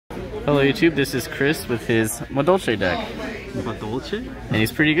Hello YouTube, this is Chris with his Madolche deck. Madolche? And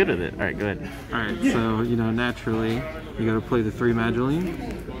he's pretty good with it. Alright, go ahead. Alright, so, you know, naturally, you gotta play the 3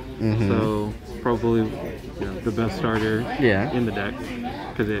 Madolche. So, probably, you know, the best starter in the deck,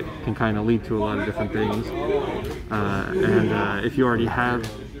 because it can kind of lead to a lot of different things. If you already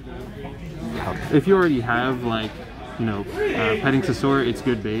have, like, you know, Petting Sasur, it's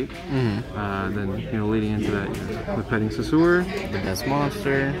good bait. Then, you know, leading into that, you know, with Petting Sasur, the best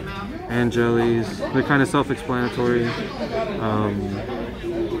monster, and jellies, they're kind of self-explanatory.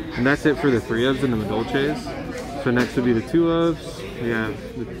 And that's it for the 3 ofs and the Madolches. So next would be the 2 ofs. We have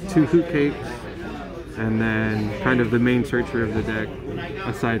the 2 Hoot Cakes, and then kind of the main searcher of the deck,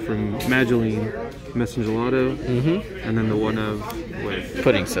 aside from Madolche, Messengelato, and then the 1 of with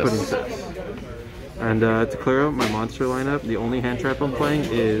Pudding Sis. And to clear out my monster lineup, the only hand trap I'm playing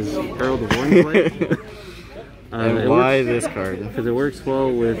is Herald of Orange Light. And why this card? Because it works well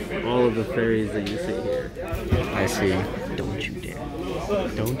with all of the fairies that you see here. I see. Don't you dare.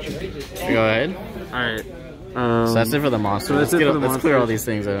 Don't you dare. Go ahead. Alright. So that's it for the monster. So let's clear all these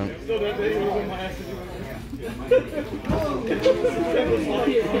things out.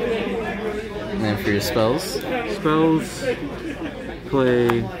 And then for your spells? Spells,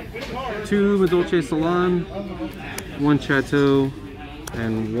 play 2 Madolche Salon, 1 Chateau,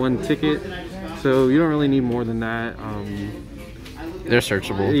 and 1 Ticket. So you don't really need more than that. They're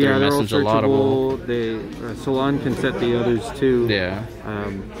searchable. Yeah, they're all searchable. Salon can set the others too. Yeah.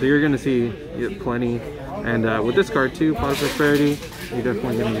 So you're gonna see plenty. And with this card too, Pot of Prosperity, you're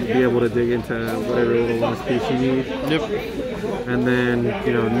definitely gonna be able to dig into whatever little last piece you need. Yep. And then,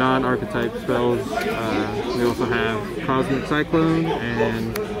 you know, non-archetype spells. We also have Cosmic Cyclone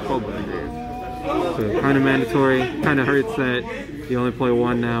and Cold-Blooded Grave. So kind of mandatory. Kind of hurts that you only play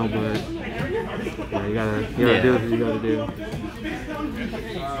 1 now, but yeah, you gotta do what you gotta do.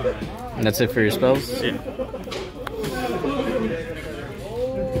 And that's it for your spells? Yeah.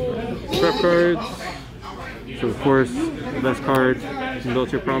 Trap cards. So of course, the best card,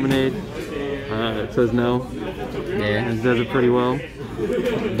 Madolche Promenade. It says no. Yeah. And it does it pretty well.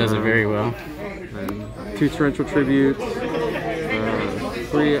 It does it very well. 2 Torrential Tributes,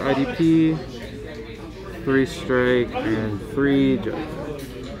 3 IDP, 3 Strike, and 3 Judge.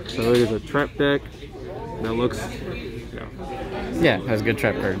 So it is a trap deck that looks, yeah, has good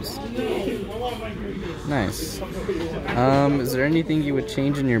trap cards. Nice. Is there anything you would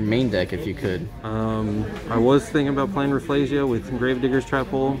change in your main deck if you could? I was thinking about playing Rafflesia with Gravedigger's Trap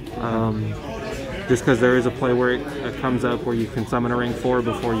Hole. Just because there is a play where it comes up where you can summon a rank 4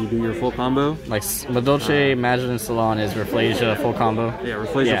 before you do your full combo. Like Madolche, Madolche Salon is Rafflesia full combo? Yeah,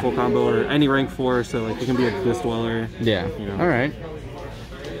 Rafflesia full combo, or any rank 4, so like it can be a Abyss Dweller. Yeah, you know. Alright.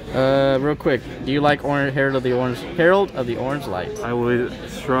 Real quick, do you like Herald of the Orange Light? I would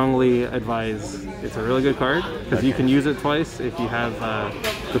strongly advise. It's a really good card, because you can use it twice if you have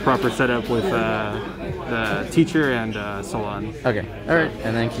the proper setup with the Teacher and Salon. Okay, alright,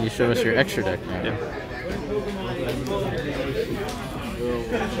 and then can you show us your extra deck now? Yeah.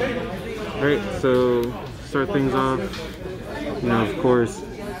 Alright, so start things off, you know, of course,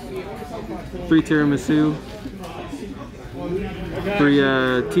 3 Tiramisu,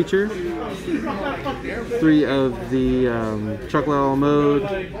 3 Teacher, 3 of the Chocolate a la Mode,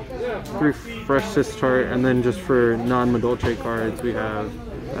 3 Fresh Sis Tart, and then just for non-Madolche cards we have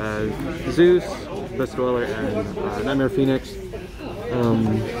Zeus, Best Dweller, and Nightmare Phoenix.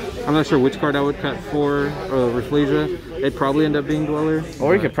 I'm not sure which card I would cut for Rafflesia. It'd probably end up being Dweller.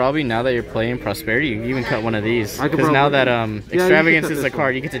 Or you could probably, now that you're playing Prosperity, you can even cut one of these. Because now that Extravagance is a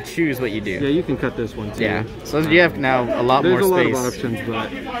card, you get to choose what you do. Yeah, you can cut this one too. Yeah, so you have now a lot more space. There's a lot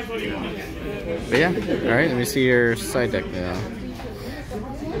of options, but yeah, alright, let me see your side deck now.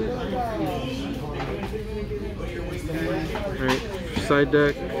 Alright, side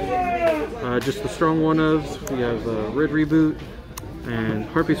deck. Just the strong 1 ofs. We have Red Reboot and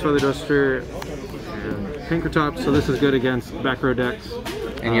Harpy's Feather Duster and Pinkertop. So this is good against back row decks.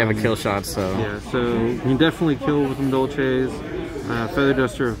 And you have a kill shot, so yeah. So you can definitely kill with some Dolces. Feather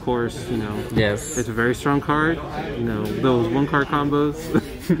Duster, of course. You know. Yes. It's a very strong card. You know, those 1-card combos.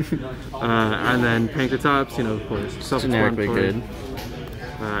 And then Pinkertops. You know, of course. Generically good.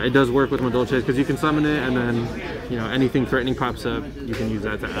 It does work with Madolche because you can summon it, and then, you know, anything threatening pops up, you can use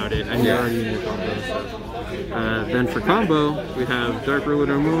that to out it, and you're already in your combo. So. Then for combo, we have Dark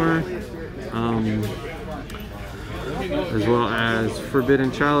Ruler More, as well as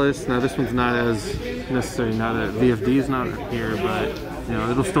Forbidden Chalice. Now this one's not as necessary now that VFD's not here, but you know,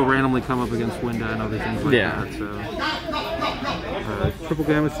 it'll still randomly come up against Winda and other things like that. So triple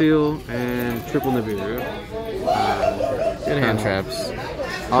Gamma Seal and triple Nibiru. Good hand traps.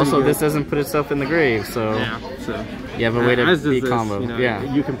 Also, this doesn't put itself in the grave, so yeah. So you have a way to as does beat this, combo. you know,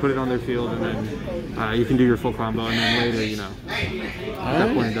 Yeah. you can put it on their field, and then you can do your full combo, and then later, you know, at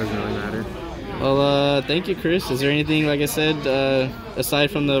that point it doesn't really matter. Well, thank you, Chris. Is there anything, like I said,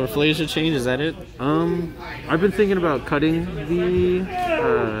 aside from the Rafflesia change? Is that it? I've been thinking about cutting the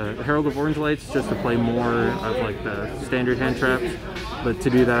Herald of Orange Lights just to play more of like the standard hand traps. But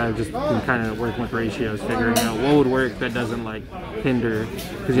to do that, I've just been kind of working with ratios, figuring out what would work that doesn't like hinder,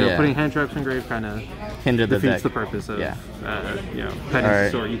 because you know putting hand traps in grave kind of hinder the defeats deck. the purpose of you know, petting All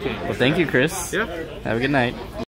right. sword. You can't. Well, thank you, Chris. Yeah. Have a good night.